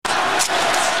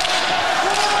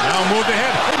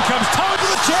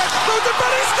shoots it,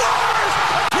 but he scores!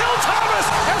 Akil Thomas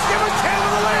has given Canada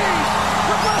the lead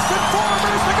with less than 4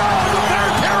 minutes to go in the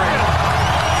third period.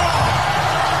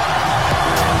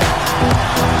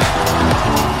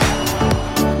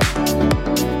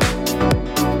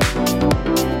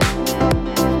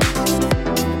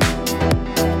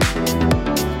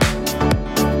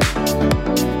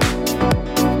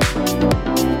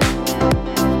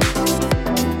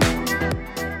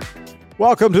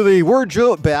 Welcome to the Word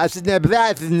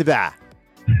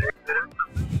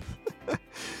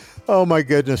Oh my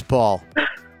goodness, Paul.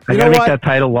 I gotta make that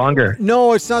title longer.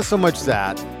 No, it's not so much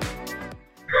that.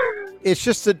 It's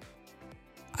just that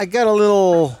I got a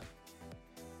little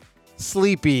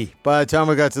sleepy by the time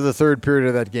we got to the third period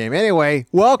of that game. Anyway,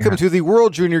 welcome to the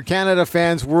World Junior Canada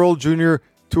Fans World Junior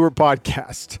Tour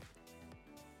Podcast.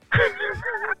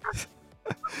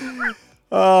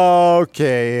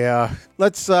 Okay,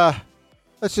 let's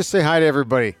just say hi to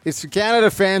everybody. It's the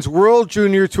Canada Fans World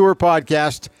Junior Tour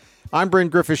Podcast. I'm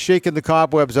Brent Griffiths, shaking the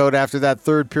cobwebs out after that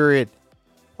third period.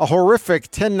 A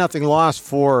horrific 10-0 loss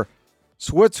for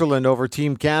Switzerland over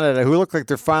Team Canada, who look like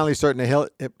they're finally starting to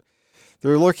hit.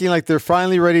 They're looking like they're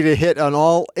finally ready to hit on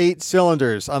all 8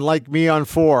 cylinders, unlike me on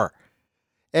 4.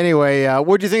 Anyway,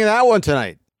 what do you think of that one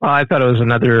tonight? Well, I thought it was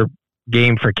another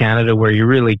game for Canada where you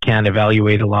really can't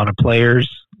evaluate a lot of players.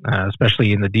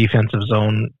 Especially in the defensive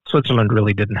zone. Switzerland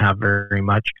really didn't have very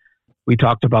much. We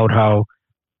talked about how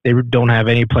they don't have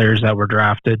any players that were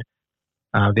drafted.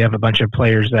 They have a bunch of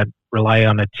players that rely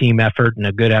on a team effort and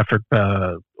a good effort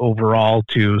overall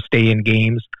to stay in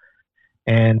games.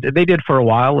 And they did for a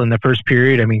while in the first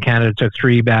period. I mean, Canada took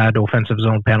 3 bad offensive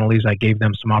zone penalties. I gave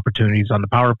them some opportunities on the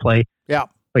power play. Yeah.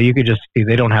 But you could just see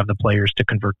they don't have the players to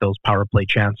convert those power play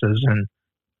chances. And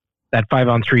that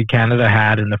 5-on-3 Canada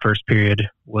had in the first period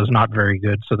was not very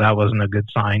good, so that wasn't a good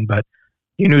sign. But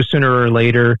you knew sooner or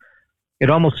later, it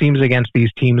almost seems against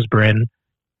these teams, Bryn,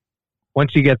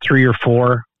 once you get 3 or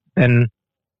 4, then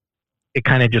it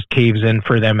kind of just caves in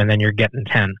for them, and then you're getting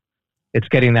 10. It's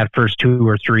getting that first 2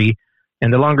 or 3,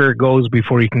 and the longer it goes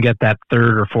before you can get that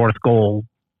third or fourth goal,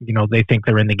 you know, they think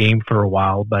they're in the game for a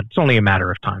while, but it's only a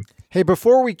matter of time. Hey,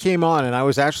 before we came on, and I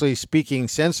was actually speaking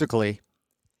sensically,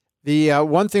 the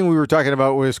one thing we were talking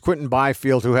about was Quinton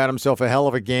Byfield, who had himself a hell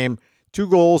of a game, 2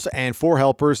 goals and 4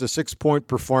 helpers, a 6-point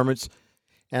performance.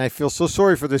 And I feel so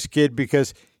sorry for this kid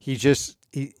because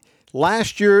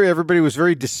last year, everybody was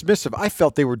very dismissive. I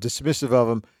felt they were dismissive of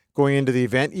him going into the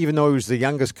event, even though he was the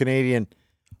youngest Canadian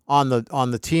on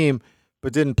the team,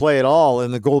 but didn't play at all in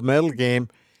the gold medal game.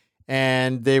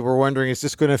 And they were wondering, is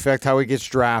this going to affect how he gets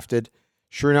drafted?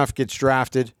 Sure enough, gets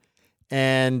drafted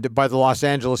and by the Los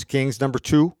Angeles Kings, number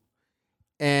 2.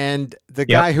 And the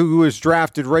guy who was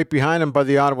drafted right behind him by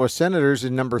the Ottawa Senators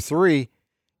in number 3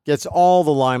 gets all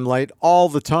the limelight all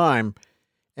the time.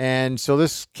 And so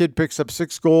this kid picks up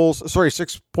 6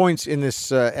 points in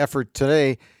this effort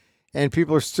today. And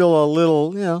people are still a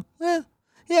little, it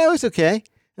was okay.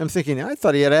 I'm thinking, I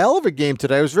thought he had a hell of a game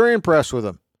today. I was very impressed with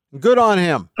him. Good on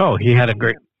him. Oh, he had a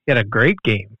great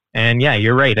game. And yeah,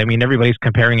 you're right. I mean, everybody's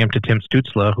comparing him to Tim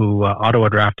Stützle, who Ottawa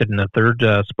drafted in the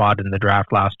 3rd spot in the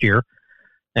draft last year.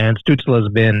 And Stützle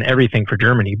has been everything for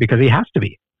Germany because he has to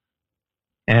be.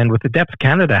 And with the depth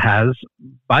Canada has,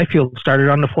 Byfield started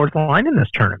on the 4th line in this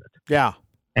tournament. Yeah.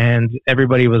 And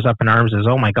everybody was up in arms as,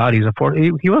 oh my God, he's a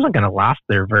 4th. He wasn't going to last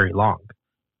there very long.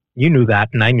 You knew that,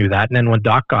 and I knew that. And then when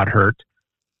Doc got hurt,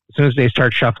 as soon as they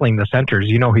start shuffling the centers,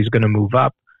 you know he's going to move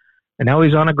up. And now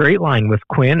he's on a great line with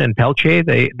Quinn and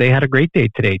Pelche. They had a great day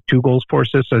today. 2 goals, 4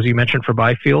 assists, as you mentioned, for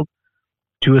Byfield.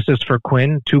 2 assists for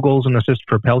Quinn, 2 goals and assists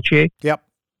for Pelche. Yep.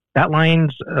 That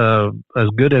line's as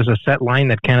good as a set line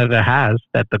that Canada has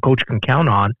that the coach can count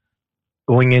on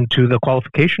going into the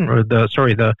qualification or the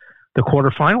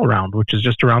quarterfinal round, which is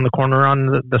just around the corner on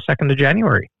the 2nd of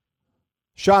January.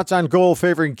 Shots on goal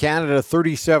favoring Canada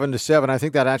 37-7. I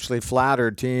think that actually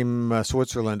flattered Team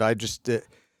Switzerland.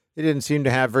 They didn't seem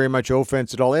to have very much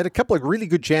offense at all. They had a couple of really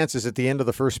good chances at the end of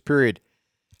the first period.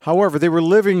 However, they were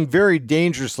living very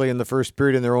dangerously in the first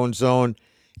period in their own zone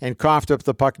and coughed up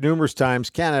the puck numerous times.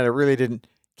 Canada really didn't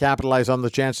capitalize on the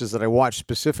chances that I watched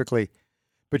specifically.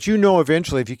 But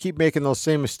eventually, if you keep making those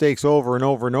same mistakes over and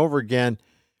over and over again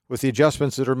with the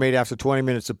adjustments that are made after 20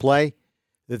 minutes of play,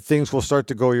 that things will start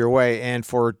to go your way. And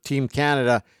for Team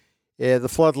Canada,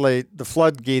 the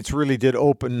floodgates really did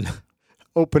open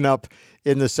up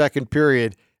in the second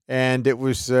period, and it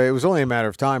was only a matter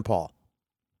of time, Paul.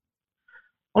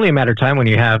 Only a matter of time when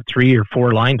you have 3 or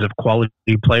 4 lines of quality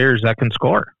players that can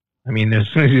score. I mean, as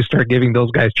soon as you start giving those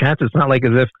guys chances, it's not like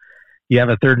as if you have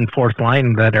a 3rd and 4th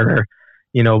line that are,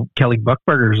 Kelly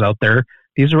Buchbergers out there.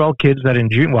 These are all kids that in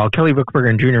June. Well, Kelly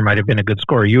Buchberger Jr. might have been a good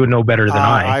scorer. You would know better than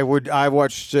I. I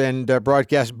watched and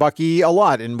broadcast Bucky a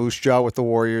lot in Moose Jaw with the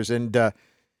Warriors, and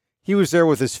he was there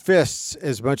with his fists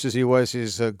as much as he was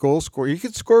his goal scorer. He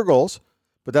could score goals,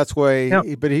 but that's why.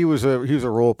 Yep. But he was a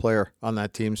role player on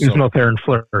that team. He was no Theoren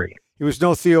Fleury. He was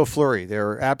no Theo Fleury.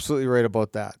 They're absolutely right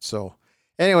about that. So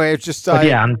anyway, it's just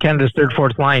on Canada's third,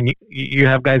 fourth line, you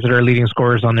have guys that are leading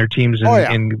scorers on their teams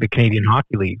in the Canadian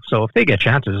Hockey League. So if they get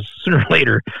chances, sooner or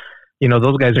later,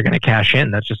 those guys are going to cash in.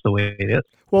 That's just the way it is.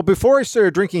 Well, before I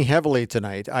started drinking heavily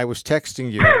tonight, I was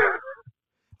texting you.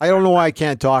 I don't know why I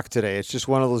can't talk today. It's just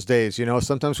one of those days.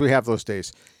 Sometimes we have those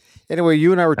days. Anyway,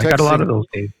 you and I were texting. I got a lot of those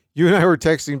days. You and I were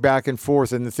texting back and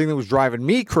forth, and the thing that was driving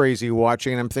me crazy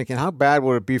watching, and I'm thinking, how bad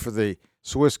would it be for the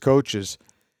Swiss coaches?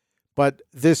 But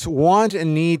this want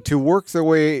and need to work their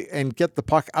way and get the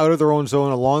puck out of their own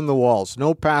zone along the walls.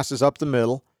 No passes up the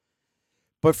middle.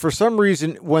 But for some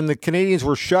reason, when the Canadians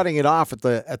were shutting it off at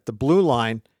the blue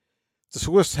line, the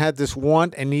Swiss had this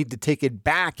want and need to take it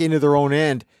back into their own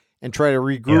end and try to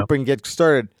regroup and get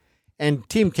started. And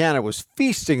Team Canada was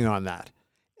feasting on that.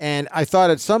 And I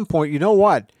thought at some point, you know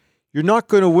what? You're not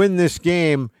going to win this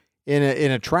game in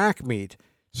a track meet.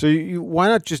 So why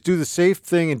not just do the safe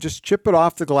thing and just chip it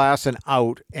off the glass and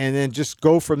out and then just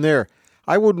go from there?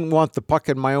 I wouldn't want the puck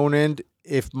in my own end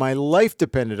if my life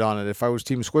depended on it, if I was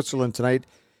Team Switzerland tonight.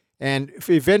 And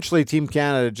eventually Team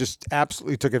Canada just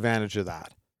absolutely took advantage of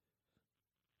that.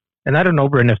 And I don't know,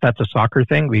 Bryn, if that's a soccer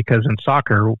thing, because in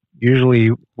soccer,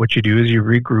 usually what you do is you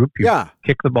regroup, you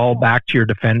kick the ball back to your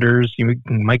defenders, you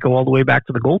might go all the way back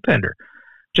to the goaltender,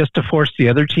 just to force the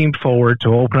other team forward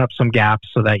to open up some gaps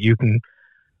so that you can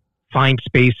find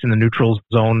space in the neutral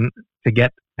zone to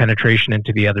get penetration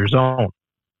into the other zone.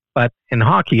 But in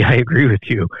hockey, I agree with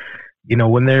you.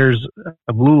 When there's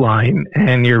a blue line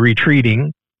and you're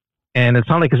retreating, and it's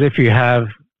not like as if you have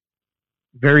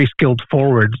very skilled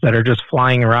forwards that are just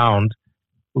flying around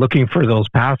looking for those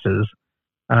passes,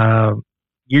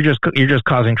 you're just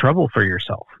causing trouble for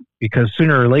yourself, because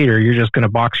sooner or later you're just going to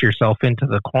box yourself into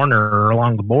the corner or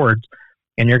along the boards,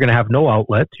 and you're going to have no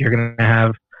outlet. You're going to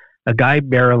have a guy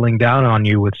barreling down on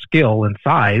you with skill and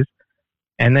size,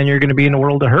 and then you're going to be in a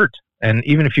world of hurt. And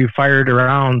even if you fired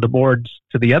around the boards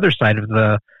to the other side of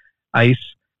the ice,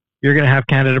 you're going to have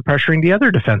Canada pressuring the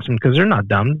other defenseman, because they're not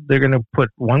dumb. They're going to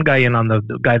put one guy in on the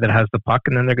guy that has the puck,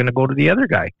 and then they're going to go to the other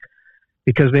guy,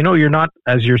 because they know you're not,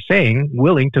 as you're saying,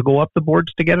 willing to go up the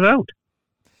boards to get it out.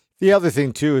 The other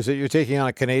thing, too, is that you're taking on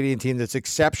a Canadian team that's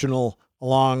exceptional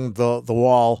along the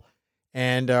wall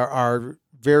and are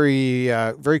very,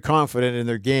 very confident in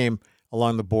their game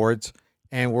along the boards,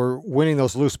 and we're winning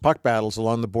those loose puck battles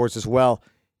along the boards as well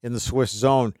in the Swiss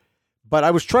zone. But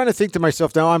I was trying to think to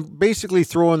myself, now I'm basically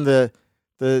throwing the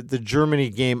Germany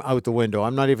game out the window.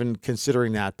 I'm not even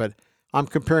considering that, but I'm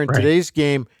comparing today's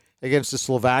game against the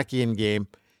Slovakian game,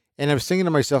 and I was thinking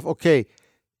to myself, okay,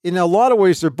 in a lot of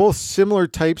ways, they're both similar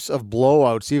types of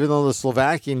blowouts, even though the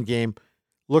Slovakian game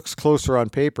looks closer on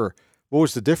paper. What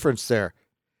was the difference there?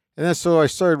 And then so I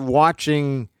started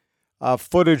watching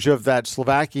footage of that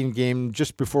Slovakian game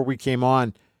just before we came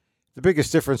on. The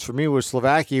biggest difference for me was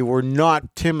Slovakia were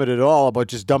not timid at all about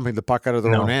just dumping the puck out of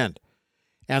their own end.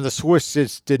 And the Swiss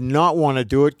just did not want to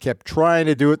do it, kept trying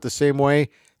to do it the same way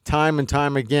time and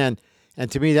time again. And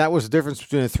to me, that was the difference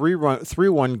between a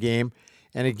 3-1 game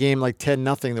and a game like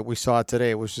 10-0 that we saw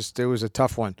today. It was a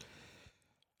tough one.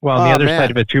 Well, the other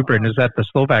side of it too, Britain, is that the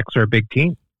Slovaks are a big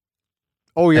team.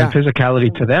 Oh, yeah. And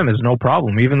physicality to them is no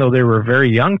problem. Even though they were a very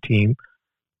young team,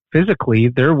 physically,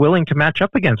 they're willing to match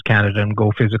up against Canada and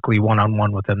go physically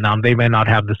one-on-one with them. Now, they may not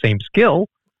have the same skill.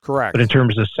 Correct. But in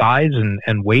terms of size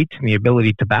and weight and the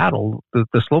ability to battle,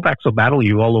 the Slovaks will battle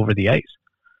you all over the ice.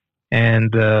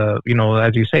 And,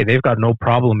 as you say, they've got no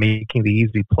problem making the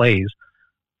easy plays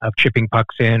of chipping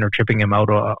pucks in or chipping them out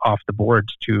off the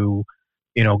boards to,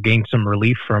 gain some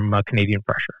relief from Canadian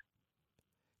pressure.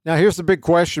 Now, here's the big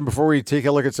question before we take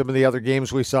a look at some of the other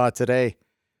games we saw today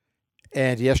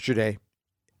and yesterday.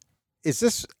 Is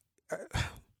this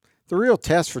the real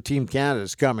test for Team Canada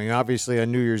is coming, obviously,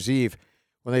 on New Year's Eve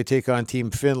when they take on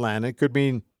Team Finland. It could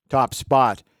mean top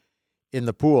spot in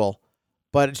the pool.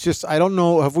 But it's just, I don't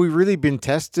know, have we really been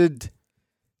tested?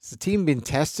 Has the team been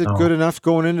tested good enough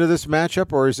going into this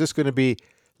matchup? Or is this going to be,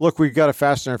 look, we've got to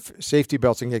fasten our safety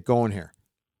belts and get going here?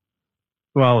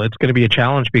 Well, it's going to be a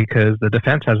challenge because the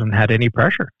defense hasn't had any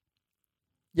pressure.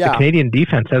 Yeah. The Canadian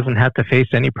defense hasn't had to face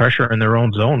any pressure in their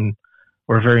own zone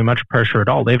or very much pressure at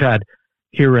all. They've had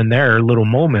here and there little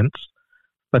moments,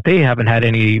 but they haven't had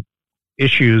any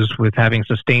issues with having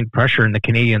sustained pressure in the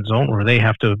Canadian zone where they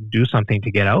have to do something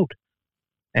to get out.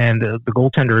 And the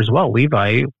goaltender as well,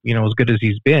 Levi, as good as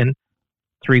he's been,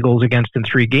 3 goals against in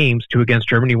 3 games, 2 against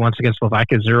Germany, once against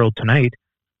Slovakia, 0 tonight.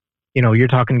 You're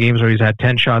talking games where he's had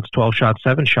 10 shots, 12 shots,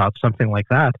 7 shots, something like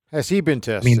that. Has he been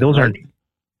tested? I mean, those right? aren't.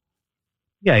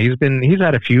 Yeah, he's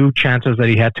had a few chances that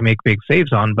he had to make big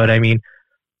saves on, but I mean,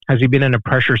 has he been in a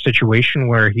pressure situation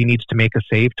where he needs to make a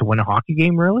save to win a hockey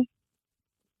game? Really?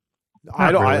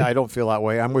 I don't feel that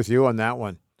way. I'm with you on that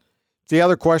one. The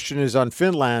other question is on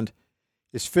Finland.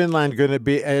 Is Finland going to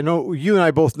be? I know you and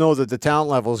I both know that the talent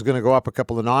level is going to go up a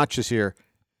couple of notches here.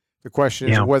 The question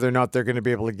is whether or not they're going to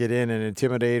be able to get in and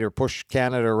intimidate or push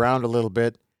Canada around a little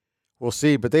bit. We'll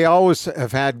see. But they always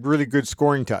have had really good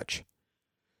scoring touch.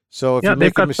 So if you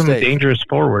make a mistake, some dangerous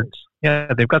forwards.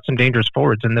 Yeah, they've got some dangerous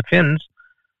forwards, and the Finns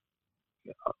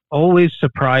always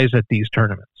surprise at these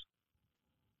tournaments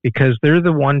because they're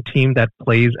the one team that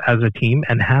plays as a team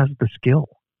and has the skill.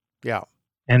 Yeah.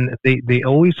 And they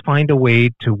always find a way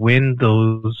to win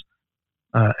those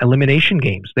elimination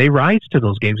games. They rise to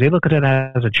those games. They look at it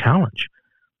as a challenge.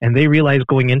 And they realize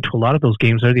going into a lot of those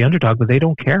games, they're the underdog, but they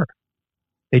don't care.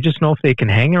 They just know if they can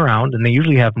hang around, and they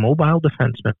usually have mobile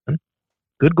defensemen,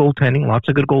 good goaltending, lots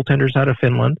of good goaltenders out of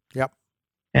Finland. Yep.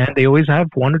 And they always have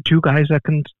 1 or 2 guys that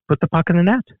can put the puck in the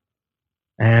net.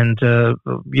 And,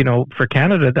 for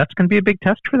Canada, that's going to be a big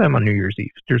test for them on New Year's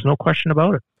Eve. There's no question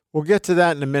about it. We'll get to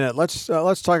that in a minute. Let's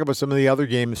talk about some of the other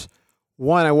games.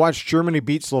 One, I watched Germany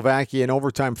beat Slovakia in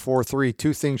overtime 4-3.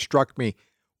 2 things struck me.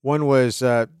 One was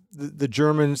the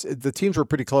Germans, the teams were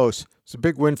pretty close. It's a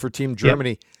big win for Team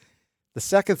Germany. Yep. The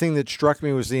second thing that struck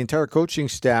me was the entire coaching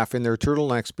staff in their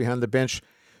turtlenecks behind the bench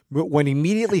went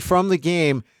immediately from the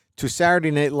game to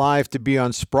Saturday Night Live to be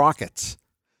on Sprockets,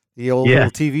 the old little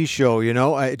TV show,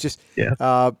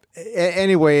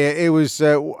 Anyway, it was,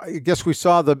 I guess we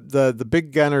saw the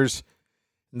big gunners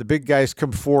and the big guys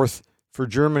come forth for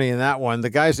Germany in that one. The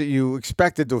guys that you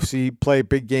expected to see play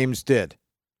big games did.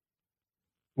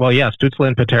 Well, yeah, Stützle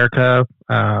and Peterka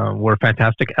were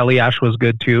fantastic. Elias was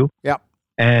good too. Yep.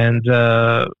 And,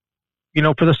 for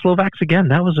the Slovaks, again,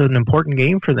 that was an important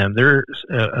game for them. They're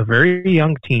a very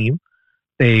young team.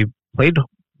 They played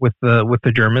with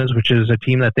the Germans, which is a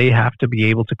team that they have to be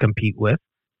able to compete with.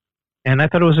 And I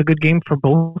thought it was a good game for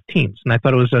both teams. And I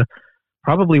thought it was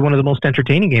probably one of the most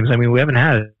entertaining games. I mean, we haven't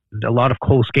had a lot of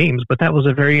close games, but that was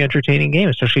a very entertaining game,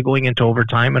 especially going into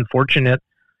overtime. Unfortunate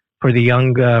for the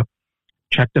young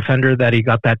Czech defender that he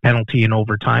got that penalty in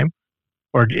overtime,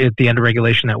 or at the end of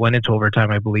regulation that went into overtime,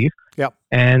 I believe. Yep.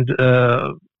 And,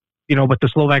 but the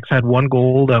Slovaks had 1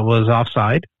 goal that was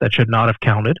offside that should not have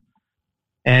counted.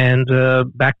 And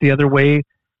back the other way,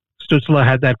 Stützle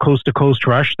had that coast-to-coast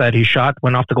rush that he shot,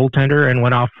 went off the goaltender and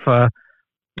went off the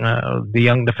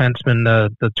young defenseman,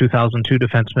 the 2002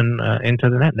 defenseman, into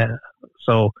the net.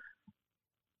 So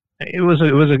it was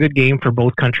a good game for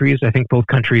both countries. I think both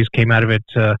countries came out of it,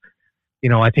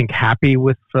 I think happy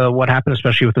with what happened,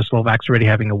 especially with the Slovaks already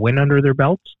having a win under their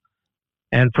belts.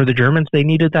 And for the Germans, they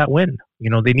needed that win.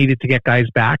 They needed to get guys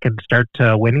back and start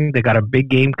winning. They got a big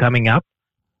game coming up.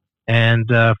 And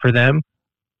for them,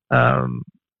 looking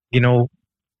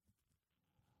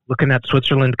at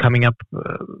Switzerland coming up,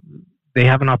 they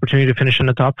have an opportunity to finish in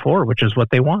the top 4, which is what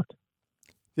they want.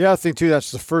 Yeah, I think, too,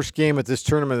 that's the first game at this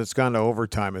tournament that's gone to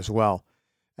overtime as well.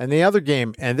 And the other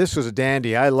game, and this was a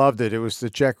dandy, I loved it. It was the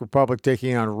Czech Republic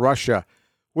taking on Russia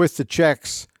with the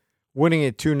Czechs winning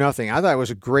it 2-0. I thought it was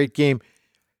a great game.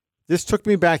 This took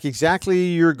me back exactly a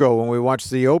year ago when we watched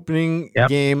the opening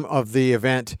game of the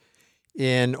event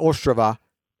in Ostrava,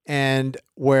 and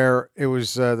where it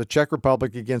was the Czech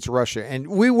Republic against Russia. And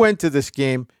we went to this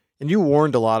game, and you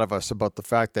warned a lot of us about the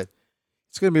fact that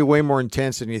it's going to be way more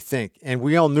intense than you think. And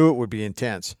we all knew it would be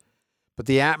intense. But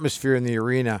the atmosphere in the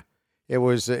arena, it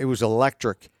was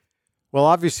electric. Well,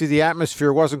 obviously the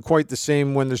atmosphere wasn't quite the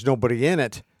same when there's nobody in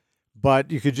it,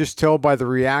 but you could just tell by the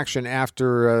reaction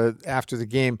after the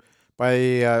game by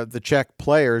the Czech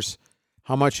players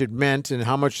how much it meant and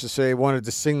how much they wanted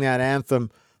to sing that anthem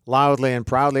loudly and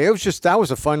proudly. That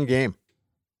was a fun game.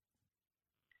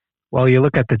 Well, you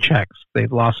look at the Czechs.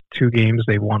 They've lost 2 games.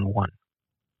 They've won 1.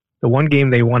 The 1 game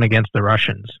they won against the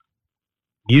Russians,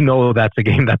 that's a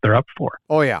game that they're up for.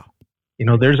 Oh, yeah.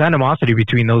 There's animosity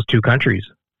between those 2 countries.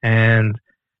 And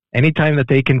anytime that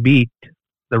they can beat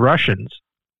the Russians,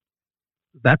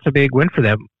 that's a big win for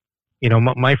them.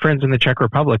 My friends in the Czech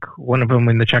Republic, one of them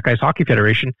in the Czech Ice Hockey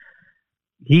Federation,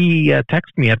 he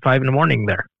texted me at 5 a.m.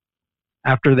 there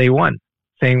after they won,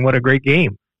 saying what a great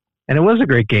game. And it was a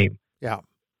great game. Yeah.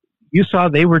 You saw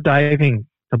they were diving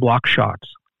to block shots.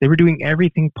 They were doing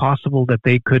everything possible that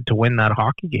they could to win that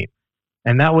hockey game.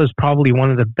 And that was probably one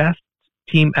of the best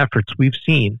team efforts we've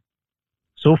seen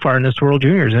so far in this World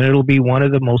Juniors, and it'll be one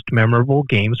of the most memorable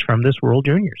games from this World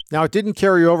Juniors. Now, it didn't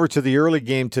carry over to the early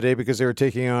game today because they were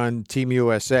taking on Team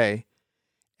USA,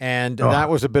 and that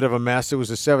was a bit of a mess. It was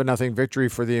a 7-0 victory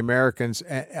for the Americans.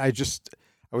 I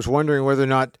was wondering whether or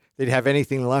not they'd have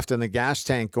anything left in the gas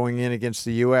tank going in against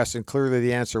the U.S., and clearly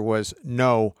the answer was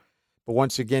no. But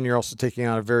once again, you're also taking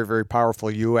on a very, very powerful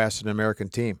U.S. and American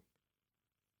team.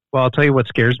 Well, I'll tell you what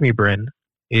scares me, Bryn,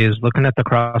 is looking at the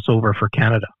crossover for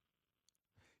Canada.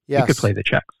 Yes. You could play the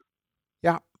Czechs.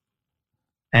 Yeah.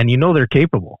 And you know they're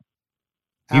capable.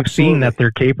 You've Absolutely. seen that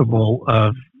they're capable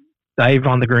of dive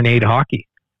on the grenade hockey,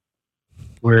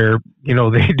 where,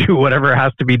 they do whatever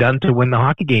has to be done to win the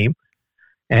hockey game.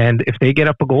 And if they get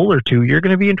up a goal or two, you're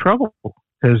going to be in trouble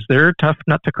because they're a tough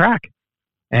nut to crack.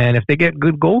 And if they get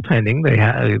good goaltending,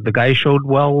 the guys showed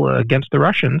well against the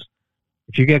Russians.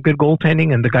 If you get good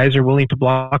goaltending and the guys are willing to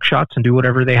block shots and do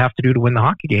whatever they have to do to win the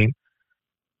hockey game,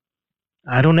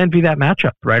 I don't envy that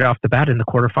matchup right off the bat in the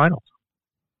quarterfinals.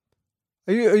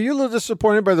 Are you a little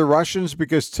disappointed by the Russians?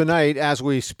 Because tonight, as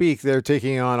we speak, they're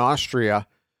taking on Austria.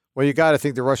 Well, you got to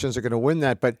think the Russians are going to win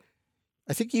that, but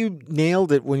I think you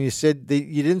nailed it when you said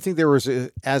you didn't think there was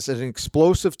as an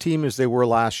explosive team as they were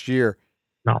last year.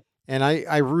 No. And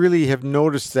I really have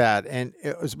noticed that. And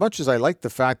as much as I like the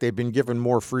fact they've been given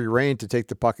more free rein to take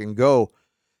the puck and go,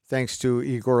 thanks to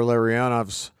Igor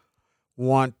Larionov's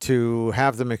want to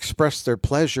have them express their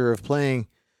pleasure of playing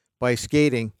by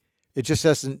skating, it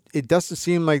doesn't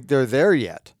seem like they're there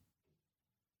yet.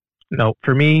 No,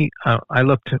 for me, I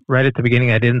looked right at the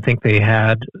beginning. I didn't think they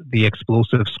had the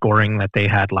explosive scoring that they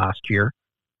had last year.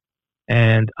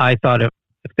 And I thought if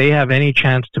they have any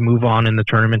chance to move on in the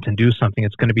tournament and do something,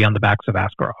 it's going to be on the backs of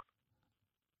Askarov.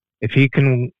 If he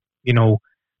can, and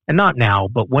not now,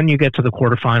 but when you get to the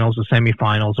quarterfinals, the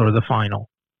semifinals, or the final,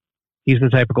 he's the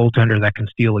type of goaltender that can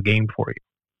steal a game for you.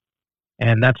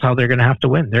 And that's how they're going to have to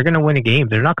win. They're going to win a game.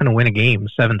 They're not going to win a game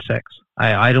 7-6.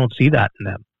 I don't see that in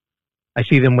them. I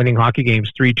see them winning hockey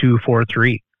games 3-2,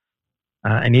 4-3.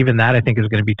 And even that, I think, is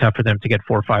going to be tough for them to get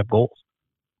 4 or 5 goals.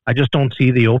 I just don't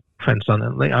see the offense on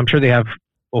them. I'm sure they have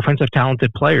offensive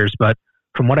talented players, but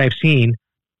from what I've seen,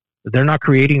 they're not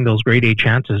creating those grade A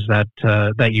chances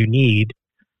that you need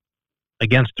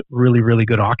against really, really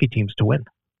good hockey teams to win.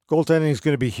 Goaltending is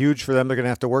going to be huge for them. They're going to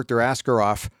have to work their asker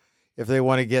off if they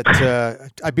want to get.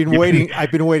 I've been waiting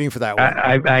for that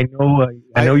one.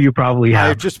 I know you probably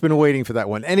have. I've just been waiting for that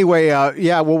one. Anyway,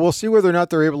 we'll see whether or not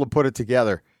they're able to put it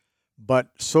together. But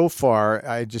so far,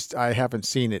 I haven't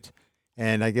seen it,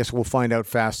 and I guess we'll find out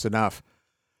fast enough.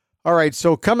 All right,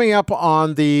 so coming up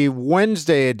on the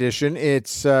Wednesday edition,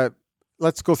 it's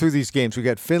let's go through these games. We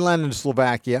got Finland and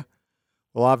Slovakia.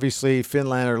 Well, obviously,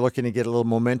 Finland are looking to get a little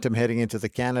momentum heading into the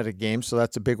Canada game, so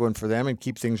that's a big one for them and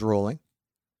keep things rolling.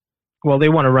 Well, they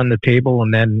want to run the table,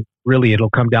 and then really it'll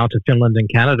come down to Finland and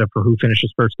Canada for who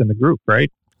finishes first in the group,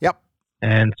 right? Yep.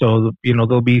 And so,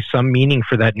 there'll be some meaning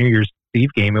for that New Year's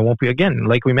Eve game. It won't be, again,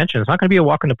 like we mentioned, it's not going to be a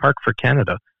walk in the park for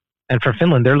Canada. And for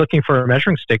Finland, they're looking for a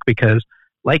measuring stick because,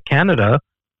 like Canada,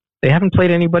 they haven't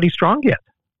played anybody strong yet.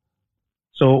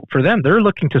 So for them, they're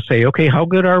looking to say, okay, how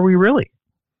good are we really?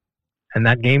 And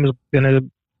that game is going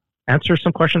to answer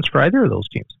some questions for either of those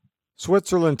teams.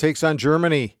 Switzerland takes on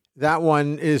Germany. That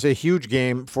one is a huge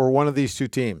game for one of these two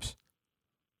teams.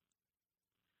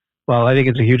 Well, I think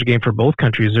it's a huge game for both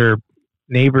countries. They're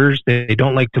neighbors. They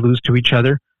don't like to lose to each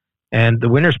other. And the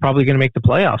winner's probably going to make the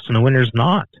playoffs, and the winner's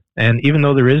not. And even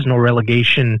though there is no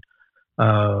relegation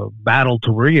battle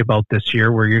to worry about this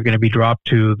year where you're going to be dropped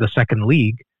to the second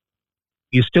league,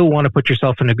 you still want to put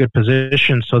yourself in a good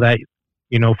position so that,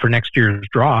 for next year's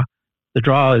draw, the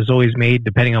draw is always made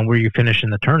depending on where you finish in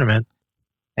the tournament.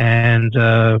 And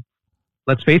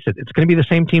let's face it, it's going to be the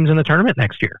same teams in the tournament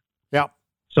next year. Yeah.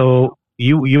 So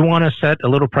you want to set a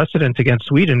little precedent against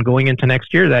Sweden going into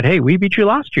next year that, hey, we beat you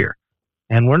last year,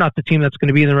 and we're not the team that's going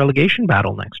to be in the relegation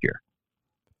battle next year.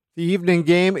 The evening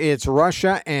game, it's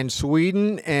Russia and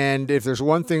Sweden. And if there's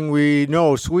one thing we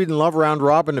know, Sweden love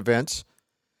round-robin events.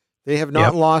 They have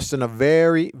not lost in a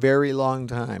very, very long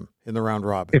time in the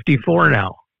round-robin. 54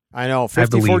 now. I know,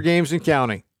 54 games and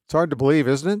counting. It's hard to believe,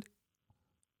 isn't it?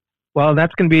 Well,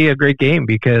 that's going to be a great game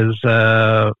because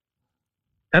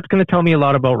that's going to tell me a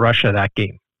lot about Russia, that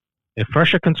game. If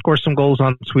Russia can score some goals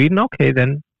on Sweden, okay,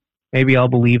 then maybe I'll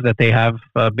believe that they have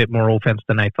a bit more offense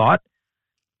than I thought.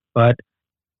 But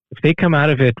if they come out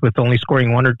of it with only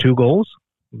scoring 1 or 2 goals,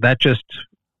 that just,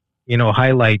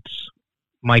 highlights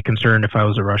my concern if I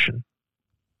was a Russian.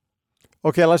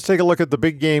 Okay, let's take a look at the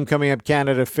big game coming up,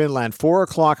 Canada-Finland. 4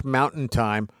 o'clock Mountain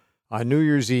Time on New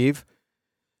Year's Eve.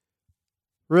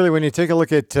 Really, when you take a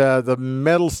look at the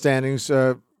medal standings,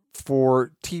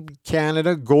 for Team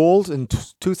Canada, gold in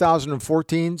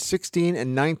 2014, 16,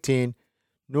 and 19.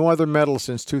 No other medal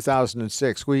since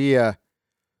 2006. Yeah,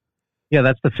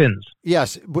 that's the Finns.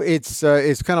 Yes, it's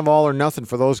kind of all or nothing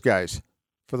for those guys,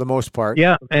 for the most part.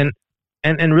 Yeah, and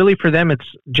really for them, it's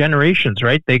generations,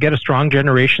 right? They get a strong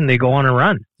generation, they go on a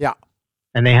run. Yeah.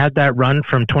 And they had that run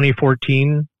from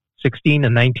 2014, 16,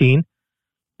 and 19.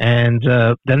 And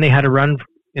then they had a run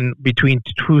in between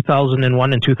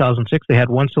 2001 and 2006. They had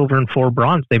 1 silver and 4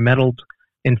 bronze. They medaled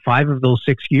in 5 of those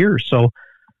 6 years. So,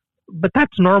 but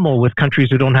that's normal with countries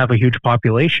who don't have a huge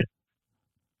population.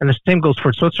 And the same goes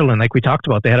for Switzerland, like we talked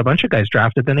about. They had a bunch of guys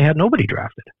drafted, then they had nobody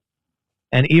drafted.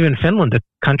 And even Finland, a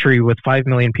country with 5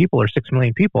 million people or 6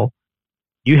 million people,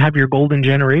 you have your golden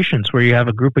generations where you have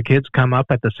a group of kids come up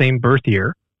at the same birth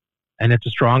year, and it's a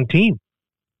strong team.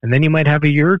 And then you might have a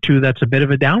year or two that's a bit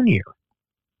of a down year.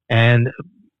 And,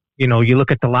 you know, you look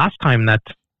at the last time that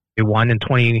they won in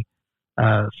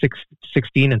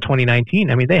 2016 and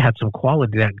 2019. I mean, they had some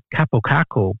quality. They had Capo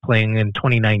Caco playing in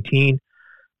 2019.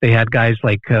 They had guys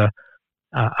like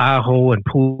Aho and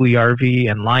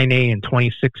Puljujärvi and Laine in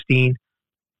 2016.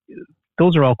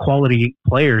 Those are all quality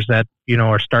players that, you know,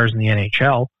 are stars in the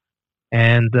NHL.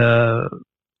 And,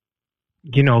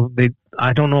 you know,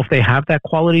 I don't know if they have that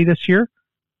quality this year,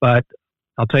 but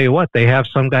I'll tell you what, they have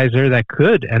some guys there that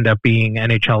could end up being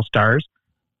NHL stars.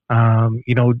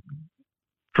 You know,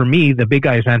 for me, the big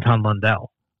guy is Anton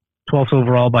Lundell, 12th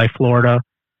overall by Florida.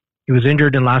 He was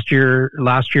injured in last year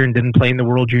and didn't play in the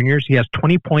World Juniors. He has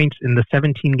 20 points in the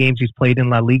 17 games he's played in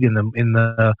La Liga in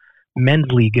the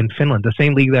men's league in Finland, the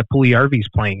same league that Puljujärvi's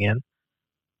playing in.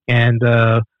 And,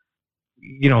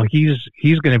 you know,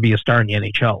 he's going to be a star in the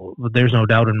NHL. There's no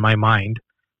doubt in my mind.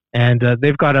 And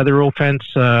they've got other offense,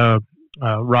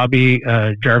 Robbie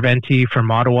Jarventi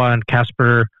from Ottawa and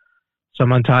Kasper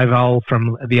Samantaival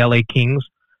from the LA Kings.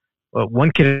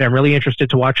 One kid I'm really interested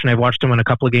to watch, and I've watched him in a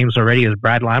couple of games already, is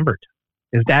Brad Lambert.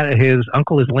 His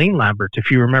uncle is Lane Lambert,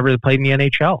 if you remember, they played in the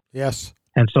NHL. Yes.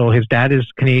 And so his dad is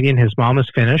Canadian, his mom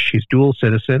is Finnish. He's dual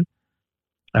citizen,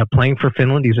 playing for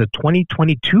Finland. He's a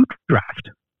 2022 draft.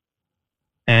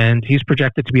 And he's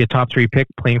projected to be a top 3 pick,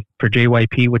 playing for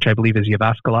JYP, which I believe is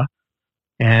Jyväskylä.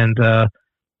 And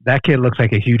that kid looks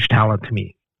like a huge talent to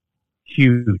me.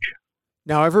 Huge.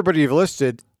 Now, everybody you've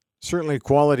listed, certainly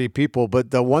quality people,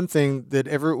 but the one thing that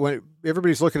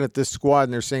everybody's looking at this squad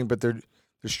and they're saying, but their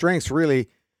strengths really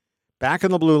back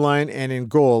in the blue line and in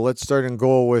goal. Let's start in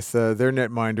goal with their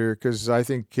netminder, because I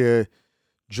think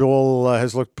Joel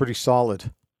has looked pretty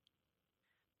solid.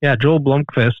 Yeah, Joel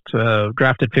Blomqvist,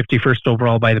 drafted 51st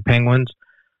overall by the Penguins,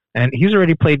 and he's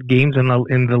already played games in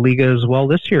the Liga as well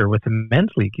this year with the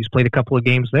men's league. He's played a couple of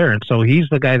games there, and so he's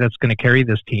the guy that's going to carry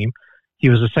this team. He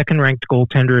was a second-ranked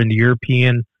goaltender in the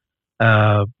European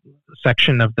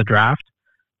section of the draft.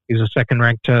 He's a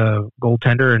second-ranked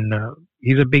goaltender, and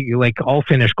he's a big, like all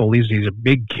Finnish goalies, he's a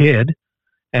big kid.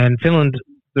 And Finland,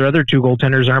 their other 2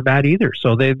 goaltenders aren't bad either.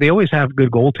 So they always have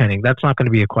good goaltending. That's not going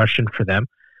to be a question for them.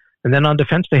 And then on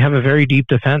defense, they have a very deep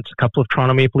defense, a couple of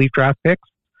Toronto Maple Leaf draft picks.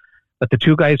 But the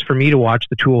 2 guys for me to watch,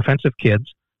 the 2 offensive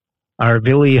kids, are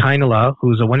Ville Heinola,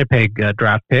 who's a Winnipeg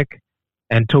draft pick,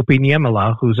 and Topi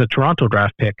Niemela, who's a Toronto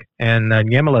draft pick. And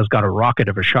Niemela's got a rocket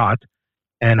of a shot.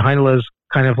 And Heinola's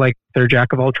kind of like their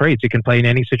jack of all trades. He can play in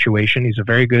any situation. He's a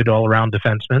very good all-around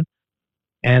defenseman.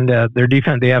 And their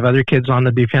defense, they have other kids on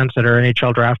the defense that are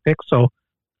NHL draft picks. So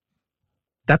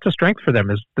that's a strength for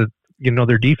them, is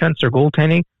their defense, their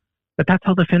goaltending. But that's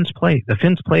how the Finns play. The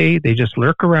Finns play, they just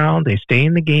lurk around, they stay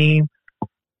in the game,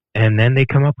 and then they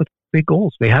come up with big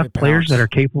goals. They have players that are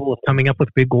capable of coming up with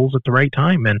big goals at the right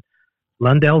time. And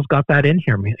Lundell's got that in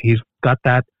here. He's got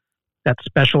that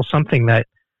special something that,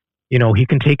 you know, he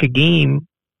can take a game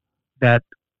that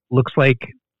looks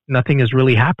like nothing is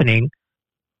really happening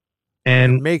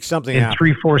and make something in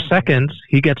happen. 3-4 seconds,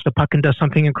 he gets the puck and does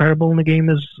something incredible, and the game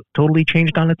is totally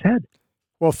changed on its head.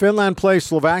 Well, Finland plays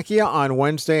Slovakia on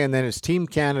Wednesday, and then it's Team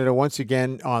Canada once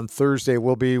again on Thursday.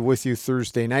 We'll be with you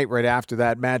Thursday night right after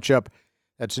that matchup.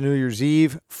 That's New Year's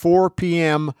Eve, 4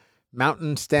 p.m.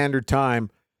 Mountain Standard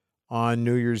Time on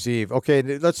New Year's Eve. Okay,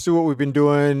 let's do what we've been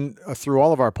doing through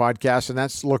all of our podcasts, and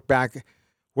that's look back.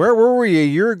 Where were we a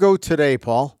year ago today,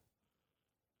 Paul?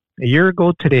 A year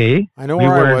ago today, I know we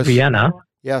where were I was. in Vienna.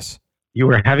 Yes. You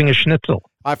were having a schnitzel.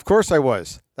 Of course I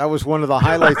was. That was one of the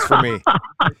highlights for me.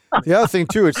 The other thing,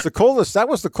 too, it's the coldest. That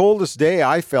was the coldest day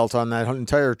I felt on that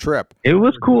entire trip. It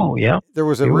was cool, yeah. There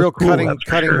was a real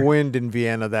cutting wind in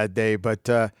Vienna that day. But,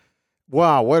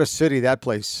 wow, what a city that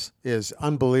place is.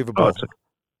 Unbelievable. Oh, it's a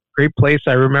great place.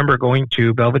 I remember going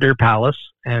to Belvedere Palace,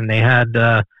 and they had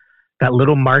that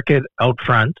little market out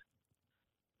front.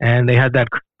 And they had that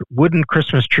wooden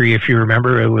Christmas tree, if you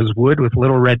remember. It was wood with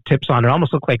little red tips on it. It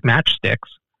almost looked like matchsticks.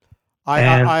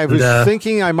 I was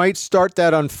thinking I might start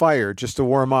that on fire just to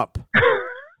warm up.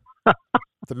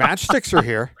 The matchsticks are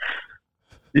here.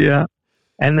 Yeah.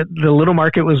 And the little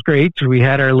market was great. We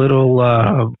had our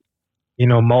little,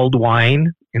 mulled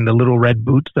wine in the little red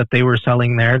boots that they were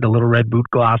selling there, the little red boot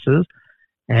glasses.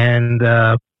 And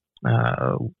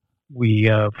from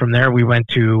there, we went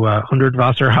to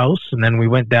Hundertwasser House, and then we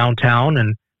went downtown.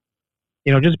 And,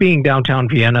 just being downtown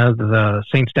Vienna, the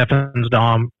St. Stephen's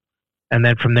Dom, and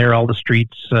then from there, all the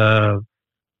streets,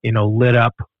 lit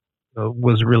up,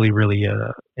 was really, really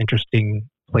interesting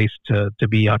place to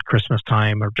be at Christmas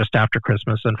time or just after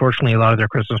Christmas. Unfortunately, a lot of their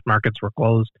Christmas markets were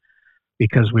closed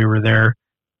because we were there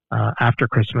after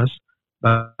Christmas.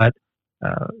 But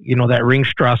that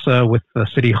Ringstrasse with the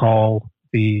City Hall,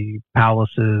 the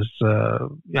palaces,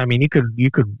 you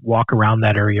could walk around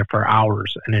that area for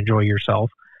hours and enjoy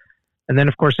yourself. And then,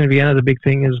 of course, in Vienna, the big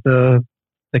thing is the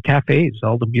cafes,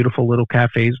 all the beautiful little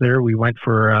cafes there. We went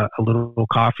for a little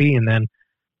coffee and then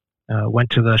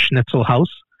went to the Schnitzel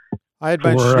House. I had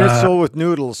my schnitzel with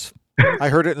noodles. I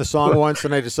heard it in the song once,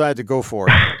 and I decided to go for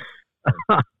it.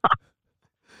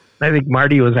 I think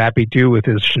Marty was happy, too, with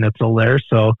his schnitzel there.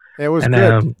 So it was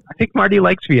good. I think Marty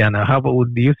likes Vienna.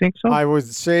 Do you think so? I would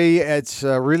say it's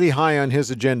really high on his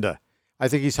agenda. I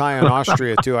think he's high on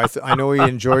Austria, too. I know he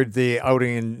enjoyed the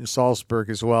outing in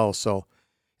Salzburg as well. So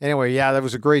anyway, yeah, that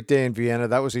was a great day in Vienna.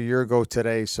 That was a year ago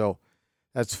today, so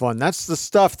that's fun. That's the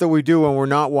stuff that we do when we're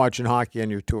not watching hockey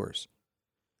on your tours.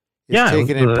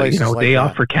 Taking in places like day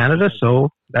off for Canada, so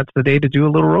that's the day to do a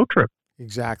little road trip.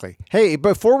 Exactly. Hey,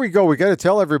 before we go, we got to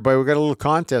tell everybody we got a little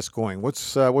contest going.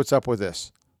 What's up with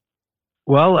this?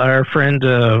 Well, our friend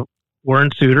Warren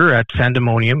Suter at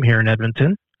Fandemonium here in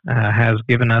Edmonton has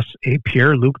given us a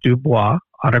Pierre-Luc Dubois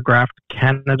autographed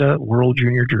Canada World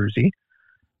Junior jersey.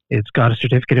 It's got a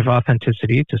certificate of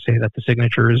authenticity to say that the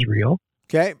signature is real.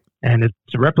 Okay. And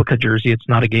it's a replica jersey. It's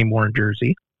not a game-worn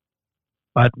jersey.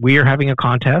 But we are having a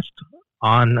contest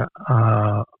on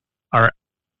our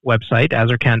website,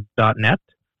 azercan.net.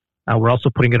 We're also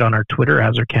putting it on our Twitter,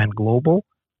 Azercan Global,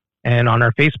 and on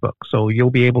our Facebook. So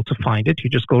you'll be able to find it. You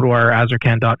just go to our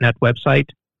azercan.net website.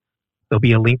 There'll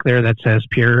be a link there that says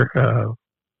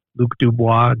Pierre-Luc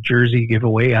Dubois jersey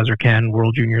giveaway, Azercan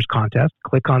World Juniors contest.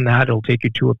 Click on that. It'll take you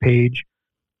to a page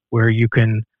where you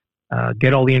can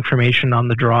get all the information on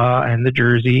the draw and the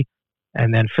jersey,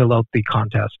 and then fill out the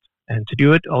contest. And to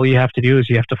do it, all you have to do is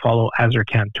you have to follow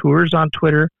Azercan Tours on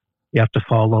Twitter. You have to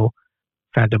follow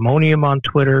Fandemonium on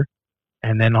Twitter,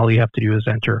 and then all you have to do is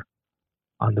enter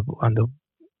on the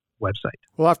website.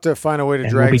 We'll have to find a way to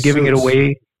drag. We'll be giving it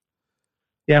away.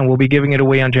 Yeah, and we'll be giving it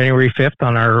away on January 5th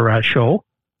on our show,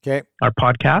 our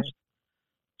podcast.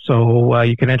 So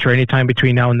you can enter anytime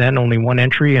between now and then. Only one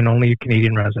entry, and only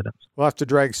Canadian residents. We'll have to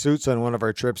drag Suits on one of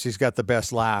our trips. He's got the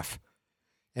best laugh,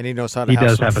 and he knows how to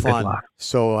have some fun. A good laugh.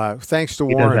 So thanks to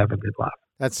Warren. He does have a good laugh.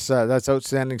 That's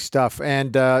outstanding stuff.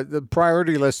 And the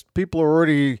priority list, people are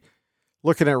already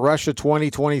looking at Russia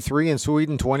 2023 and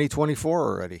Sweden 2024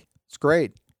 already. It's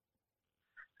great.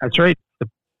 That's right.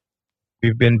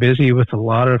 We've been busy with a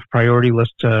lot of priority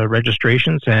list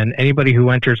registrations, and anybody who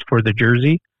enters for the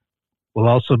jersey will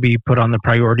also be put on the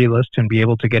priority list and be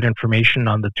able to get information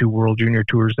on the 2 World Junior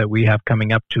Tours that we have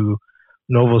coming up to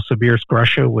Novosibirsk,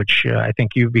 Russia, which I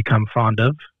think you've become fond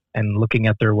of and looking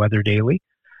at their weather daily.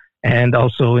 And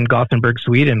also in Gothenburg,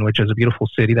 Sweden, which is a beautiful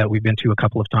city that we've been to a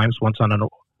couple of times, once on an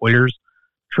Oilers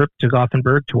trip to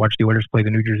Gothenburg to watch the Oilers play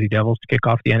the New Jersey Devils to kick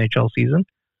off the NHL season.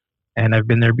 And I've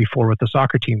been there before with the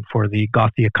soccer team for the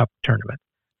Gothia Cup tournament.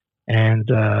 And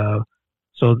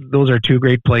so those are 2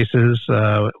 great places.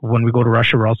 When we go to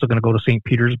Russia, we're also going to go to St.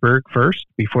 Petersburg first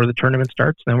before the tournament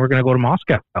starts. Then we're going to go to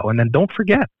Moscow. And then don't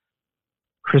forget,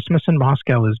 Christmas in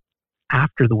Moscow is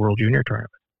after the World Junior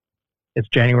Tournament. It's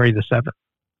January the 7th.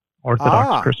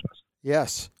 Orthodox Christmas.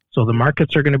 Yes. So the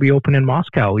markets are going to be open in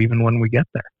Moscow even when we get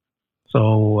there.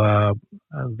 So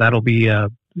that'll be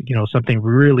something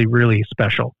really, really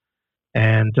special.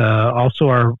 And also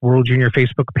our World Junior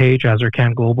Facebook page,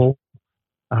 Azercan Global.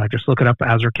 Just look it up,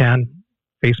 Azercan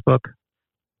Facebook.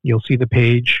 You'll see the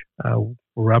page.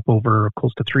 We're up over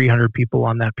close to 300 people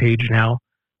on that page now.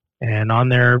 And on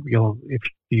there, if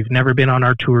you've never been on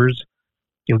our tours,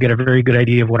 you'll get a very good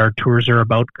idea of what our tours are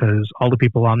about, because all the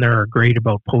people on there are great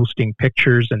about posting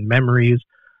pictures and memories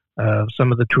of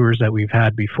some of the tours that we've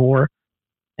had before.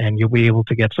 And you'll be able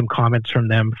to get some comments from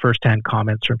them, firsthand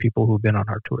comments from people who've been on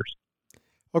our tours.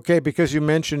 Okay, because you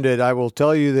mentioned it, I will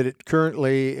tell you that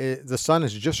currently the sun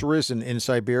has just risen in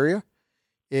Siberia.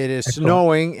 It is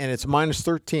snowing, and it's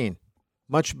 -13.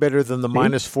 Much better than the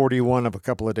minus 41 of a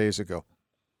couple of days ago.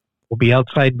 We'll be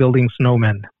outside building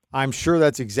snowmen. I'm sure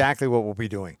that's exactly what we'll be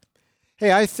doing.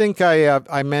 Hey, I think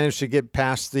I managed to get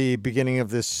past the beginning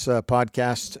of this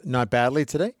podcast not badly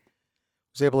today. I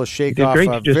was able to shake off great.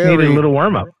 You just needed a little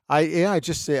warm up. I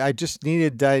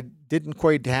didn't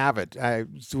quite have it. I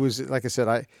was, like I said,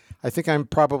 I think I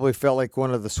probably felt like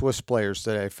one of the Swiss players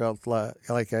today. I felt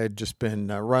like I had just been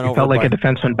run over. You felt like a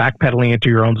defenseman backpedaling into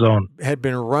your own zone. Had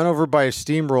been run over by a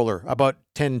steamroller about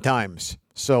 10 times.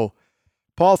 So,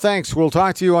 Paul, thanks. We'll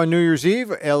talk to you on New Year's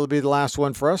Eve. It'll be the last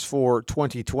one for us for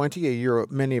 2020, a year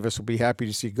many of us will be happy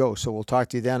to see go. So we'll talk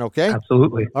to you then, okay?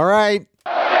 Absolutely. All right.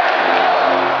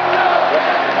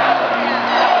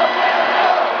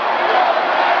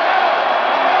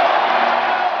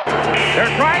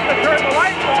 They're trying to throw